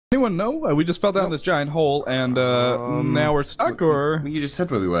anyone know? We just fell down this giant hole, and now we're stuck, or? You just said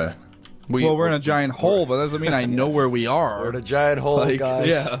where we were. Well, we're in a giant hole, but that doesn't mean I know where we are. We're in a giant hole, guys.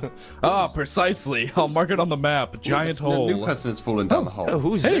 Yeah. Ah, precisely. I'll mark it on the map. Giant hole. The new person has fallen down the hole. Oh,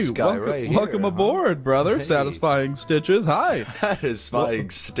 who's this guy right here? Welcome aboard, brother. Hey. Satisfying Stitches. Hi. Satisfying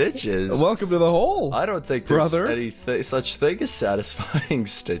Stitches. Welcome to the hole. I don't think there's any such thing as satisfying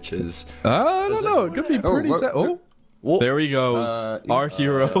Stitches. I don't know. It could be pretty. Whoa. There he goes, our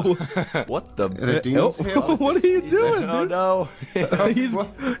hero. What the? What are you doing, dude? Oh no!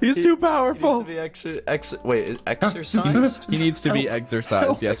 he's too powerful. He needs to be exercised. He needs to be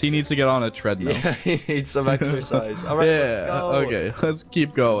exercised. Yes, he needs to get on a treadmill. Yeah, he needs some exercise. All right, let's go. Okay, let's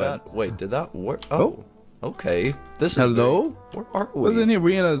keep going. Wait, did that work? Oh, okay. This is hello. Where are we? What's in here?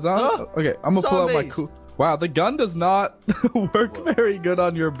 We in a zombie? Okay, I'm gonna pull out my cool. Wow, the gun does not work very good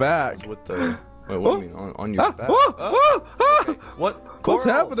on your back. With the. Wait, what do you mean? On your back? Okay. What? What's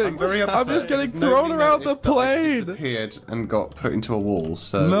happening? I'm just getting thrown around the plane. Disappeared and got put into a wall.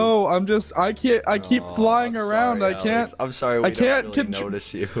 So no, I keep flying around. Sorry, I can't. I'm sorry. I can't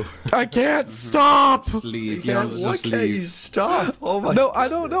notice you. I can't stop. Just leave. Why can't you stop? Oh my. No, I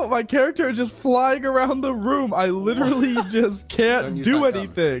don't know. My character is just flying around the room. I literally just can't do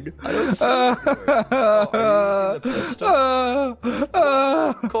anything. I don't see are you using the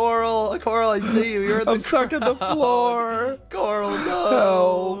pistol? Coral, I see you. You're. I'm stuck in the floor. Coral, no.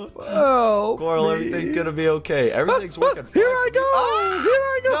 Help! Coral, everything's gonna be okay. Everything's working fine. Here I go! Here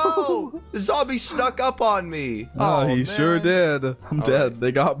I go! No! The zombie snuck up on me. Oh, he sure did. I'm dead.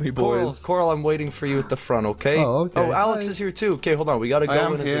 They got me, boys. Coral, I'm waiting for you at the front, okay? Oh, okay. Oh, Alex is here too. Okay, hold on. We gotta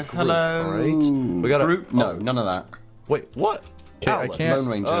go in as a group. Hello. All right. We gotta. Group? No, none of that. Wait, what? I can't. Lone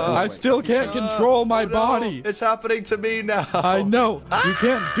Ranger. I still can't control my body. It's happening to me now. I know. You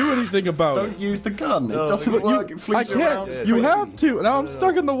can't do anything about it. Don't use the gun. It doesn't work. It flings I can't. around. You have to. Now I'm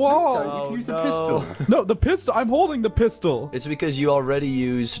stuck in the wall. Don't. You can use the pistol. No, the pistol. I'm holding the pistol. It's because you already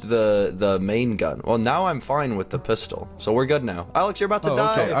used the main gun. Well, now I'm fine with the pistol, so we're good now. Alex, you're about to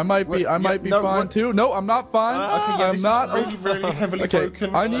die. Okay. I might be fine too. No, I'm not fine. I'm not. Really heavily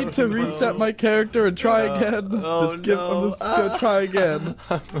broken. I need to reset my character and try again. I'm just gonna try again.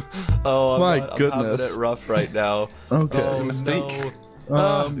 My goodness. I'm having it rough right now. Okay. This was a mistake.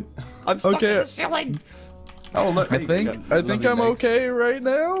 I'm stuck in the ceiling. Oh look, I think I'm okay right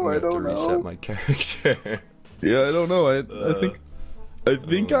now. I don't know. Reset my character. Yeah, I don't know. I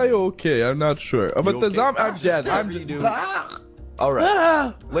think I okay. I'm not sure. But the zombie, I'm dead. All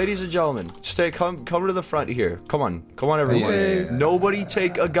right, ladies and gentlemen, come to the front here. Come on, everyone. Yeah. Nobody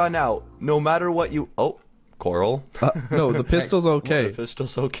take a gun out, no matter what you. Oh. Coral. No, the pistol's okay. The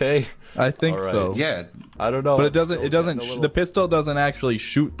pistol's okay. I think so. Yeah. I don't know. But it doesn't. The pistol doesn't actually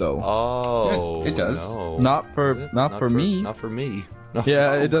shoot though. Oh. Yeah, it does. No. Not for me. Not for me.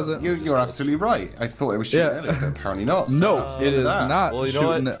 Yeah, it doesn't. You're absolutely right. I thought it was shooting earlier, but apparently not. So no, it is not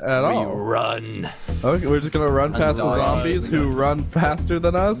shooting at all. We run. Okay, we're just gonna run past the zombies who run faster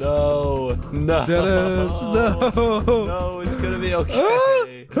than us. No. Dennis, no. No, it's gonna be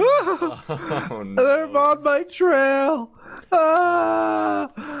okay. Oh, no. They're on my trail.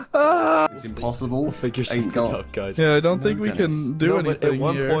 It's impossible. We'll figure something out, guys. Yeah, I don't think we can do anything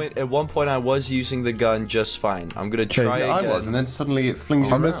but at one point I was using the gun just fine. I'm gonna try again. I was, and then suddenly it flings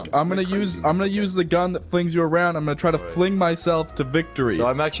you around. I'm gonna use the gun that flings you around. I'm gonna try to fling myself to victory. So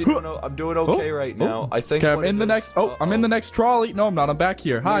I'm actually doing okay right now. I think. Okay, I'm in the next. I'm in the next trolley. No, I'm not. I'm back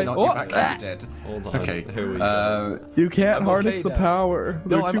here. Hi. No, you're back. You're dead. Hold on. Okay. Here we go. You can't harness the power.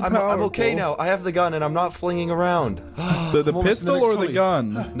 No, I'm okay now. I have the gun and I'm not flinging around. The pistol or the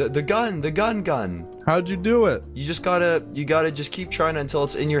gun? The gun. How'd you do it? You gotta just keep trying until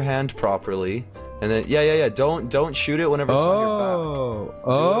it's in your hand properly, and then yeah. Don't shoot it whenever it's on your back.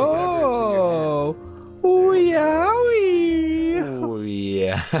 Oh, yowie. Oh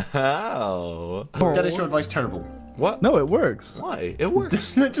yeah. Dennis, your advice terrible. What? No, it works. Why? It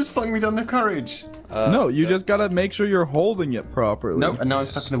works. It just flung me down the courage. No, you just gotta make sure you're holding it properly. No, and now I'm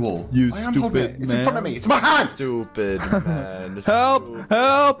stuck in the wall. You I am stupid holding it. It's man. in front of me. It's in my hand. Stupid man. Help!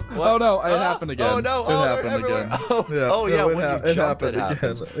 Help! What? Oh no, it happened again. Oh no! It happened again. Yeah. When you jump, it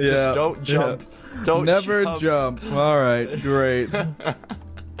happens. Yeah. Just don't jump. Don't never jump. All right, great.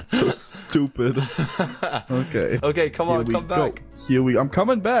 So stupid. Okay. Okay, come on, come back. I'm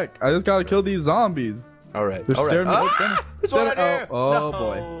coming back. I just gotta kill these zombies. All right. They're staring me. There's one here. Oh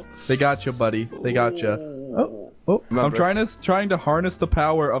boy. They got you, buddy. They got you. Oh. I'm trying to harness the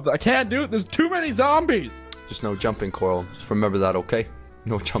power of the. I can't do it. There's too many zombies. Just no jumping, Coral. Just remember that, okay?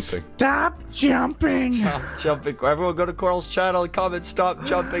 No jumping. Stop jumping. Stop jumping. Everyone go to Coral's channel and comment stop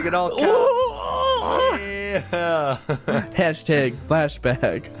jumping and all caps. Yeah. Yeah. Hashtag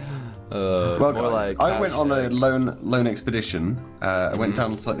flashback. Well, guys, like I went on a lone expedition. I went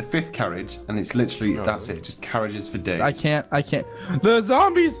down to like the 5th carriage, and it's literally that's it, just carriages for days. I can't. The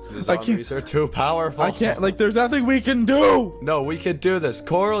zombies. The zombies are too powerful. I can't. Like, there's nothing we can do. No, we can do this,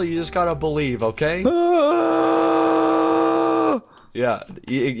 Coral. You just gotta believe, okay? Yeah,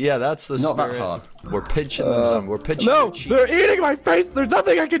 that's the Not spirit. that hard. We're pinching them. We're pinching No, their cheeks. they're eating my face. There's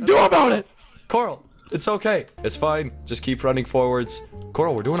nothing I can do about it. Coral, it's okay. It's fine. Just keep running forwards.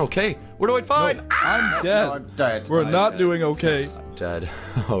 Coral, we're doing okay. We're doing fine. No, I'm dead. No, I'm dead. We're I'm not dead. doing okay. Dead.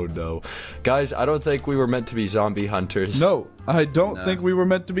 Oh no. Guys, I don't think we were meant to be zombie hunters. No, I don't think we were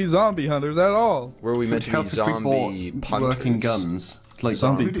meant to be zombie hunters at all. Were we meant to be Help if we zombie bought punters? working guns. Like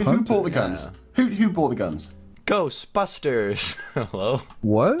Zombie who bought the punters. guns? Who bought the guns? Ghostbusters. Hello?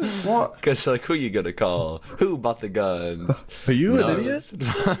 What? What? Because, like, who you gonna call? Who bought the guns? Are you No. an idiot?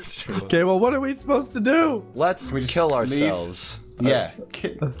 Ghostbusters. Okay, well, what are we supposed to do? Let's We just kill leave? ourselves. Yeah.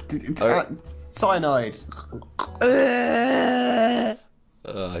 Cyanide.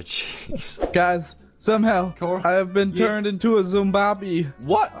 Oh, jeez. Guys, somehow, Cor- I have been turned into a Zimbabwe.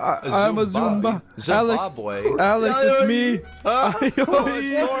 What? I'm a Zumba. Zimbabwe? Alex, it's me. It's Coral.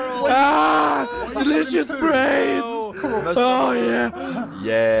 Delicious brains. Oh, yeah.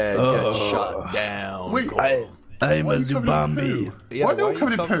 Yeah, get shut down. Wait, I'm Why a are you covered in Zumbambi. poo? Yeah, Why are they all you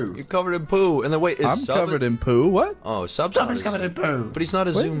covered in poo? You're covered in poo. And then wait, is I'm Sub covered in poo. What? Oh, Sub's Zombie's covered in poo. But he's not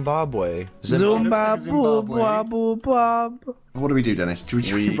a Zimbabwe. Zumba, Zimbabwe. boo, boo, bob. What do we do, Dennis? Do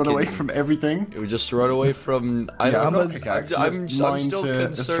we We run away can- from everything? We just run away from. I Yeah, I've don't got know. a pickaxe. I'm Let's still mine to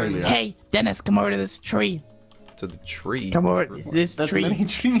concerned. Australia. Hey, Dennis, come over to this tree. To the tree. Come over to this There's tree. many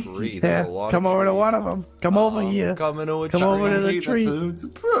trees. Tree, there's Yeah, a lot come of over to trees. one of them. Come over here. Coming to a Come tree. over to the tree.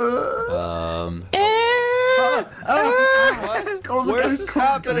 Where's this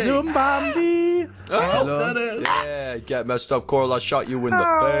happening? Zumbambi. Dennis. Yeah, get messed up, Coral. I shot you in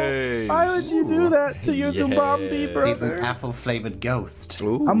the face. Why would you do that to your Yeah. Zumbambi, He's an brother? apple-flavored ghost.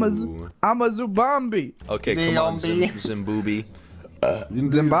 Ooh. I'm a Zumbambi. Okay, come on, Zombie. Zimbooby.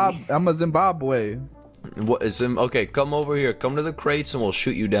 I'm a Zimbabwe. What is him? Okay, come over here. Come to the crates and we'll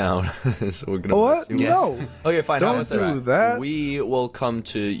shoot you down. So we're gonna. What? miss you. No. Okay, fine. Don't how about do this? that. We will come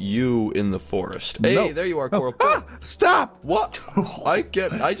to you in the forest. Hey, No. there you are, Coral. Ah, stop. What? I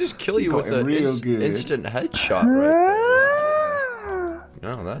just kill you got with him an real good. instant headshot right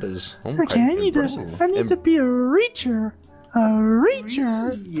there. Oh, that is Okay, I need to be a reacher. A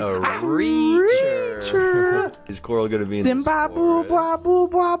reacher. A reacher. Is Coral gonna be in Zimbabwe, this forest? blah,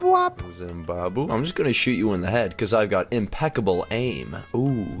 blah, blah, blah. Zimbabwe. I'm just gonna shoot you in the head because I've got impeccable aim.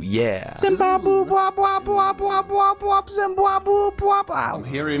 Ooh, yeah. Zimbabwe, blah, blah, blah, blah, blah, blah, Zimbabwe, blah, blah. I'm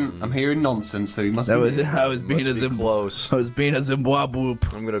hearing nonsense, so you must That be was, near. I was being a Must be close. I was being a Zimbabwe.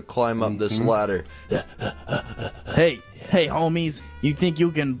 I'm gonna climb up this ladder. Hey, homies, you think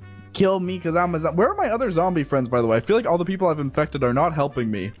you can kill me because I'm a zombie? Where are my other zombie friends, by the way? I feel like all the people I've infected are not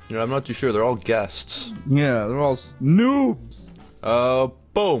helping me. You know, I'm not too sure. They're all guests. Yeah, they're all noobs.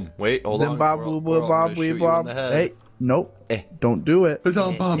 Boom. Wait, hold Zimbabwe, on. Coral, I'm gonna blah, shoot you in blah, the blah. head. Hey, nope. Eh. Don't do it.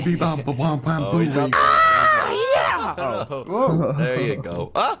 Oh, he's up. Whoa. There you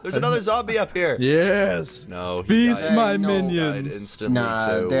go. Ah, there's another zombie up here. Yes. No, he Feast died. my no, Died minions. instantly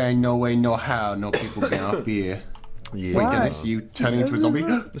Nah, too. there ain't no way, no how, no people get up here. Yeah. Wait, Dennis, you turning into a zombie?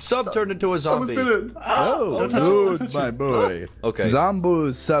 The sub turned into a Someone's zombie. bitten. Oh, Don't touch it, good, don't touch my it. boy. Okay.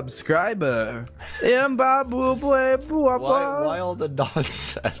 Zombu subscriber. Why all the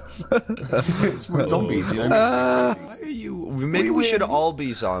nonsense? It's for zombies, you know? Why are you? Maybe we should all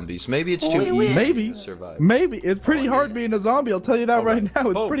be zombies. Maybe it's too easy Maybe. to survive. Maybe. It's pretty hard being a zombie. I'll tell you that right now.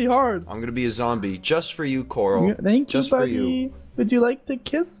 It's Boom. pretty hard. I'm gonna be a zombie just for you, Coral. Thank just you, for buddy. you. Would you like to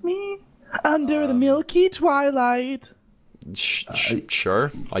kiss me? Under the milky twilight.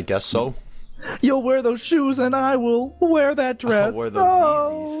 Sure, I guess so. You'll wear those shoes and I will wear that dress. I'll wear those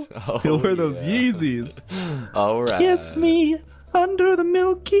Oh. Yeezys. Oh, You'll wear those yeah. Yeezys. All right. Kiss me under the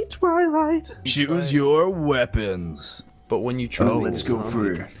milky twilight. Choose your weapons. But when you try, Let's go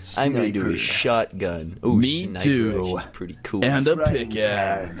for I'm gonna do a shotgun. Ooh, Me sniper too. actually's pretty cool. And a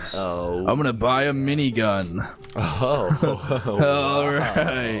pickaxe. oh, I'm gonna buy a minigun. All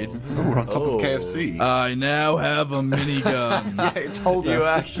right. Oh, we're on top of KFC. I now have a minigun. Yeah, it told you us.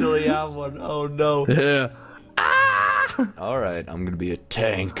 actually have one. Oh no. Yeah. All right, I'm gonna be a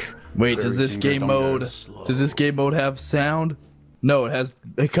tank. Wait, does this Encouraging game your mode? slow. Does this game mode have sound? No, it has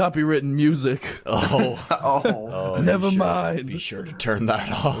a copywritten music. Oh, Oh. Never be mind. sure to turn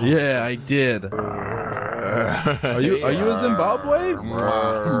that off. Yeah, I did. Are you a Zimbabwe?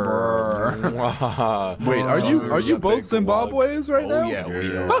 Wait, are you both Zimbabweans right now? Oh yeah,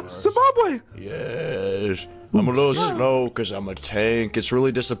 we are. Zimbabwe! Yes. I'm a little slow because I'm a tank. It's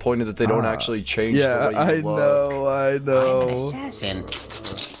really disappointing that they don't actually change the way you look. I know. I'm an assassin.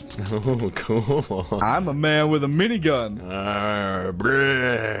 Oh, cool. I'm a man with a minigun.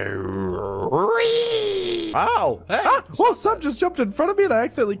 Ow! Hey! Well, some just jumped in front of me and I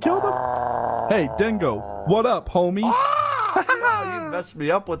accidentally killed him. Hey, Dingo, what up, homie? Wow, you messed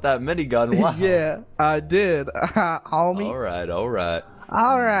me up with that minigun. Wow. Yeah, I did, homie. All right.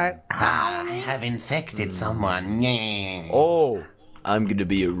 All right. I have infected someone. Yeah. Oh, I'm gonna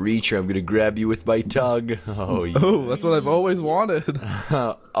be a reacher. I'm gonna grab you with my tongue. Oh, yeah. Oh, that's what I've always wanted.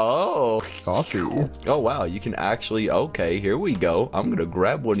 Oh. Coffee. Oh, wow. You can actually. Okay, here we go. I'm gonna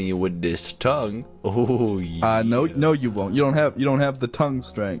grab one of you with this tongue. Oh, yeah. No, you won't. You don't have the tongue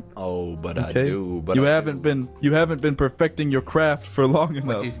strength. Oh, but Okay? I do. But you I haven't do. been perfecting your craft for long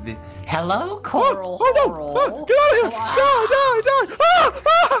enough. What is the... Hello, Coral. Oh no! Coral. Get out of here!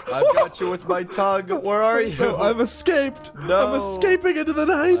 Die! I've got you with my tongue. Where are you? No, I've escaped. No. I'm escaping into the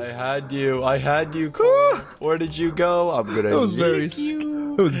night. I had you. Cole. Where did you go? I'm gonna That was very lick you.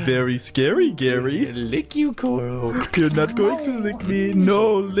 It was very scary, Gary. Lick you, Coral. You're not going to lick me.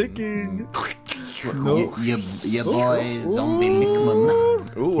 No licking. No. Your boy, Zombie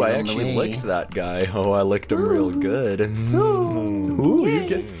Lickman. Ooh, I He's on the actually way. licked that guy. Oh, I licked him real good. Ooh,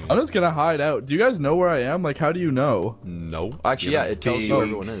 I'm just gonna hide out. Do you guys know where I am? Like, how do you know? No. Actually, yeah, it tells you where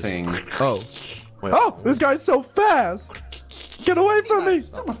everyone is. Thing. Oh. Wait. Oh, this guy's so fast. Get away from me.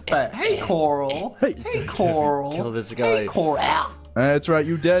 Hey, Coral. Hey. Hey, Coral. Kill this guy. Hey, Coral. That's right,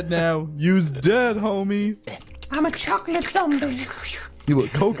 you dead now. You's dead, homie. I'm a chocolate zombie. You a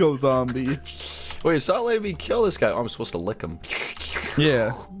Coco zombie. Wait, it's not letting me kill this guy. Oh, I'm supposed to lick him.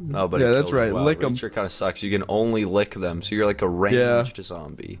 Yeah. Oh, but Yeah, it that's killed him. right, Wow, lick 'em. Reacher kind of sucks. You can only lick them, so you're like a ranged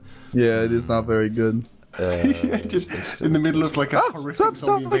zombie. Yeah, it is not very good. Just in the middle of like a horrific stop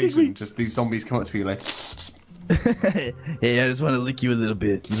zombie licking invasion, me. just these zombies come up to me like, Hey, I just want to lick you a little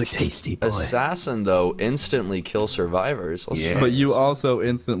bit. You look tasty, boy. Assassin, though, instantly kill survivors. Yeah. But you also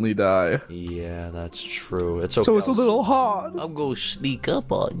instantly die. Yeah, that's true. It's okay. So it's a little hard. I'm gonna sneak up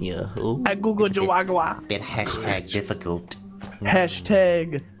on you. Oh. I Google Jawagwa. Bit hashtag difficult.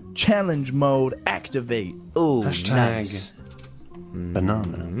 Hashtag challenge mode activate. Oh, Hashtag nice.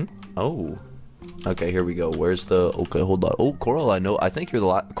 banana. Oh. Okay, here we go. Where's the... Okay, hold on. Oh, Coral, I think you're the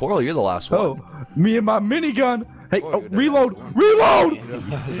last... Coral, you're the last one. Oh, me and my minigun. Hey, Oh, oh, you're the reload! last Reload!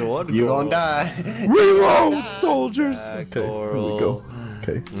 That's the one, You Coral. won't die. Reload, soldiers. Back, Okay, here we go.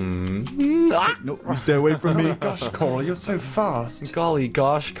 Okay. Nope, you stay away from me. Gosh, Coral, you're so fast. Golly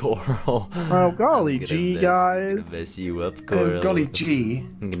gosh, Coral. Oh, golly I'm gonna gee, mess- guys. gonna mess you up, Coral. Oh, golly gee.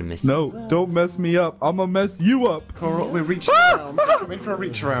 I'm gonna mess No, don't mess me up. I'm gonna mess you up. Coral, we're reaching around. Come in for a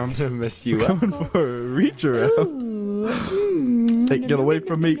reach around. gonna mess you up. Coming for a reach around. Hey, get away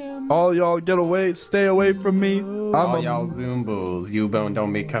from me. All y'all get away. Stay away from me. All y'all Zoombos, you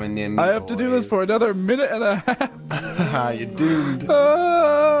don't be coming near me. I have to do this for another minute and a half. Haha, you're doomed.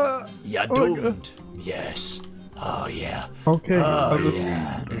 You're doomed. Yes. Oh yeah. Okay,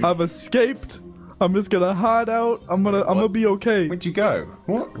 I've escaped. I'm just gonna hide out. I'm gonna be okay. Where'd you go?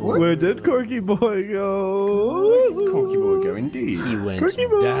 What? Where did Corky Boy go? Corky boy go indeed. He went Cookie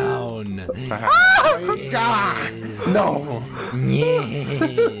boy. down. No.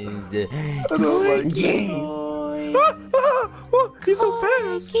 Yes. I don't like Yeah. Oh, he's so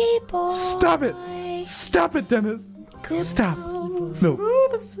fast. Stop it. Stop it, Dennis. Stop. No.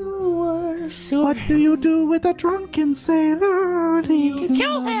 What do you do with a drunken sailor?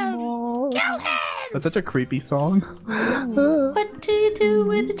 Kill him. Kill him. That's such a creepy song. What do you do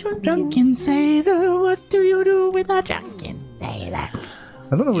with a drunken sailor? What do you do with a drunken sailor?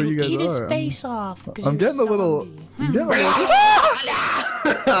 I don't know where you guys Eat his are. face off. 'cause I'm you're getting a little. I'm getting a little.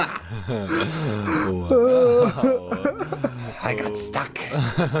 I got stuck.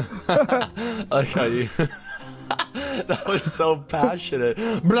 Like how you... That was so passionate.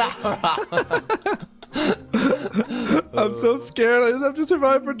 I'm so scared. I just have to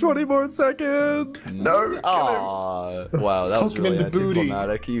survive for 20 more seconds. No. Aw. Wow, that was Poke him in really the booty.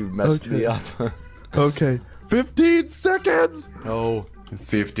 anticlimactic. You messed me up. Okay. 15 seconds. No.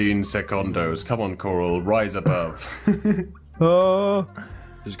 15 secondos. Come on, Coral. Rise above.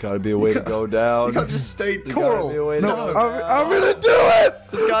 There's gotta be a way to go down. You can't just stay There's gotta be a Coral. way to No, go I'm down. gonna do it.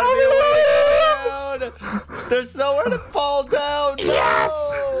 There's gotta be a way to go down. There's nowhere to fall down. Yes!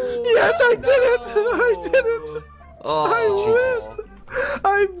 No! Yes, I did it. I did it. Oh, I win.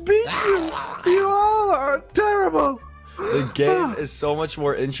 I beat you. You all are terrible. The game is so much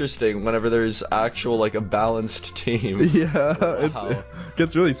more interesting whenever there's actual, like, a balanced team. Yeah, Wow. it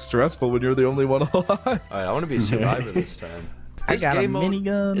gets really stressful when you're the only one alive. Alright, I want to be a survivor this time. I This got a game mode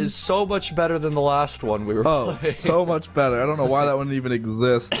minigun. is so much better than the last one we were playing. So much better. I don't know why that one even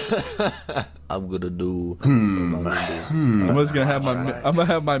exists. I'm gonna do. I'm just gonna have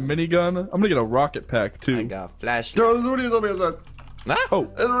my minigun. I'm gonna get a rocket pack too. I got flash. There's already a zombie outside.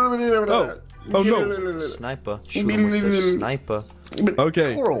 Oh no. Sniper. Shoot him with the sniper.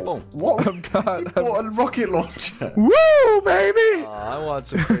 Okay. Coral, Boom. what? I've got. You bought a rocket launcher. Woo, baby! I want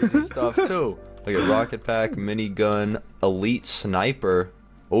some crazy stuff too. Like a rocket pack, minigun, elite sniper.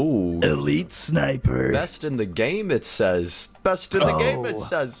 Ooh. Elite sniper. Best in the game, it says. Best in the game, it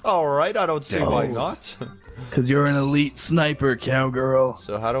says. Alright, I don't see why not. Cause you're an elite sniper, cowgirl.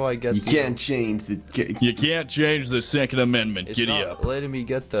 So how do I get You the... can't change the. You can't change the Second Amendment. It's Giddy not up. letting me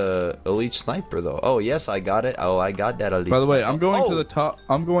get the elite sniper though. Oh yes, I got it. Oh, I got that elite By the way, sniper. I'm going to Oh, the top.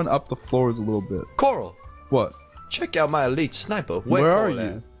 I'm going up the floors a little bit. Coral, What? check out my elite sniper. Where are Coral you?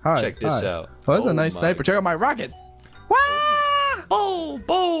 at? Hi. Check this hi. out. Oh, that's a nice my- sniper. Check out my rockets. Wah! Boom!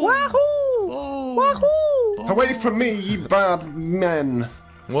 Boom! Wahoo! Boom! Wahoo! Away from me, you bad men.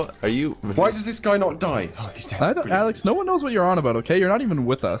 What are you? Why does this guy not die? Oh, he's dead. I don't, Brilliant. Alex, no one knows what you're on about, okay? You're not even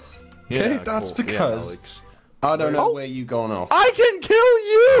with us. Okay? Yeah, That's cool. Yeah, because- Alex. I don't know Oh. where you gone off. I can kill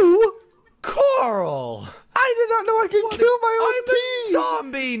you! Coral! I did not know I could kill my own I'm a team!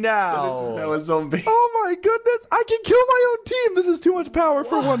 zombie now! This is now a zombie. Oh my goodness! I can kill my own team! This is too much power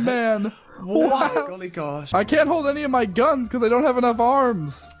for one man! What? Wow. Golly gosh. I can't hold any of my guns because I don't have enough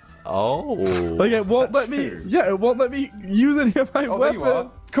arms. Oh. Like it won't let that me. true? Yeah, it won't let me use any of my Oh, there you are.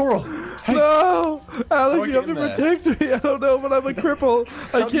 weapons. Coral. Hey. No, Alex, I you have get to in there? protect me. I don't know, but I'm a cripple.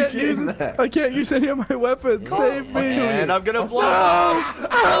 I How do you can't get use. in there? I can't use any of my weapons. Save me. And I'm gonna blow No! up!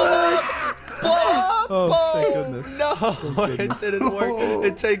 Oh, thank goodness. No, it didn't work.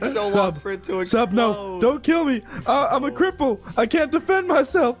 It takes so long Sub, for it to explode. Sub, no, don't kill me. I'm a cripple. I can't defend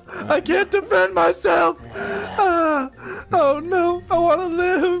myself. I can't defend myself. Oh no, I want to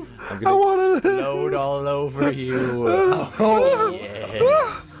live. I'm I gonna want to live. explode all over you. Oh,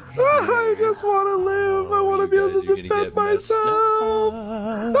 Yes. I just want to live. I want to be able Guys, to you're gonna defend get messed myself.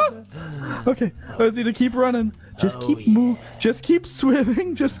 Okay, I just need to keep running. Just keep moving. Just keep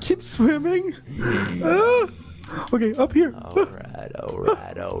swimming. Just keep swimming. Okay, up here. Alright.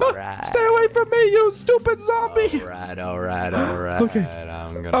 Stay away from me, you stupid zombie. Alright. Okay.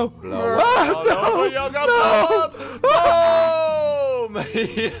 I'm gonna Oh. blow Ah, up. all no, over you. I'm gonna no. blow up. Boom!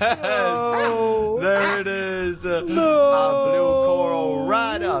 Yes! No. There it is. No. I blew Coral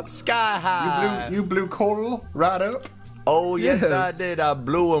right up, sky high. you blew Coral right up. Oh, yes, Yes. I did. I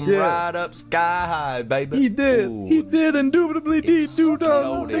blew him Yeah. right up sky high, baby. He did. Ooh. He did. Indubitably did. Do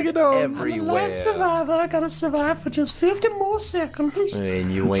dum. Dig it dum. Everywhere. Survivor, I gotta survive for just 50 more seconds.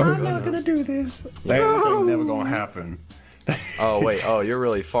 And you ain't I'm not gonna. gonna do this. This ain't never gonna happen. Oh, wait. Oh, you're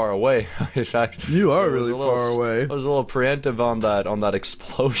really far away. In fact, You are I was really a little far away. I was a little preemptive on that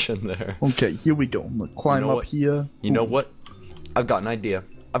explosion there. Okay, here we go. I'm gonna climb You know up what? here. You know what? I've got an idea.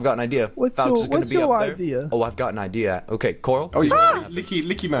 What's Alex your- is gonna what's be your up there. idea? Oh, I've got an idea. Okay, Coral. Oh, he's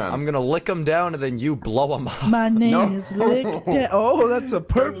licky man. I'm gonna lick him down and then you blow him up. My name No. is Lick. Oh, that's a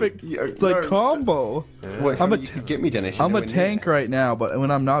perfect Yeah, like no. combo. Wait, I'm a you could get me, Dennis. I'm a tank right now, but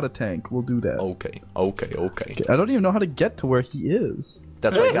when I'm not a tank, we'll do that. Okay. I don't even know how to get to where he is.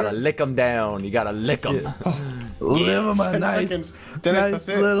 That's why you gotta lick him down. You gotta lick him. Live him a 10 nice, seconds. Dennis, nice that's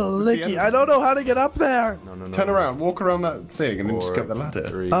it. little That's the licky. end. I don't know how to get up there. No. Turn around, walk around that thing, and then just Four, get the ladder.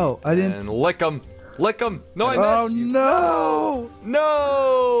 3, Oh, I didn't And s- lick him. Lick him. No, I Oh missed. no!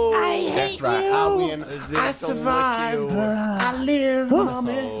 No. That's right, I win. I survived. I live,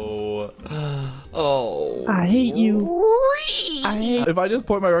 mommy. Oh. I hate you. I hate If I just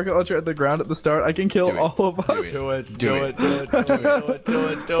point my rocket launcher at the ground at the start, I can kill Do it. all of us. Do it. Do Do it. it. Do it. Do it. Do it. Do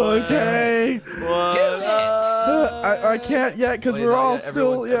it. Do it. Okay. What I can't yet because Wait, we're not all yet.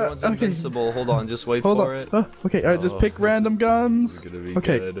 still Everyone's Okay. invincible. Hold on, just wait Hold for on. it. Okay, I just Oh, pick this random guns. is gonna be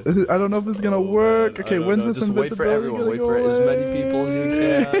Okay, good. I don't know if this is gonna work. I Okay, don't when's know, this just wait for invincibility everyone. gonna Wait go for as many away? people as you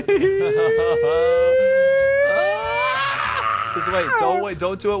can. Just wait. Don't wait.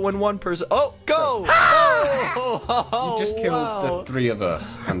 Don't do it when one person. Oh, go! Oh, You just killed wow. the 3 of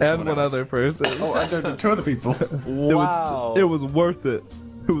us and, And someone one else. other person. Oh, I know 2 other people. Wow. It was worth it.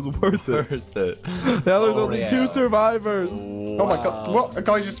 It was worth it. worth it. Now there's Oh, only yeah. 2 survivors. Oh my god, what? A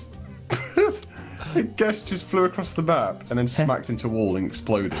guy just... A guest just flew across the map and then smacked into a wall and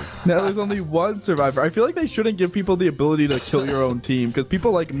exploded. Now there's only 1 survivor. I feel like they shouldn't give people the ability to kill your own team because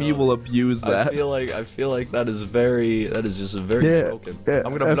people like me will abuse that. I feel like that is just very Yeah, broken. yeah,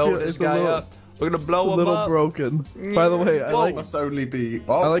 I'm gonna I blow feel this it's a guy little- up. We're gonna blow a him little up. broken. By the way, I like. Must only be.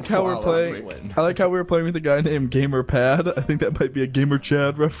 I like how we're wow, playing. I like how we were playing with a guy named Gamerpad. I think that might be a Gamer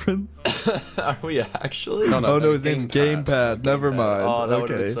Chad reference. Are we actually? No, his name's Gamepad. Never mind. Oh, that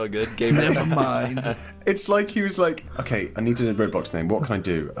would have okay. been so good. Gamepad. Never mind. It's like he was like, okay, I needed a Roblox name. What can I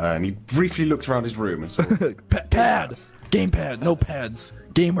do? And he briefly looked around his room and saw. Pad. Gamepad. No pads.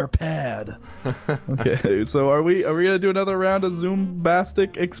 Gamerpad. Okay, so are we gonna do another round of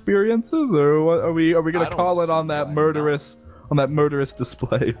Zoom-bastic experiences, or what, are we gonna call it on that murderous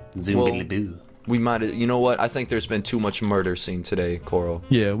display? Zoom boo. We might. You know what? I think there's been too much murder scene today, Koro.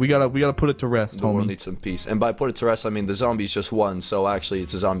 Yeah, we gotta put it to rest, The world homie. needs some peace. And by put it to rest, I mean the zombies just won, so actually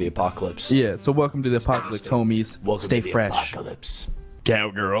it's a zombie apocalypse. Yeah, so welcome to the apocalypse, homies. Welcome Stay to the fresh. apocalypse.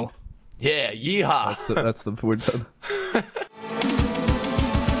 Cowgirl. Yeah, yeehaw. That's the we're done.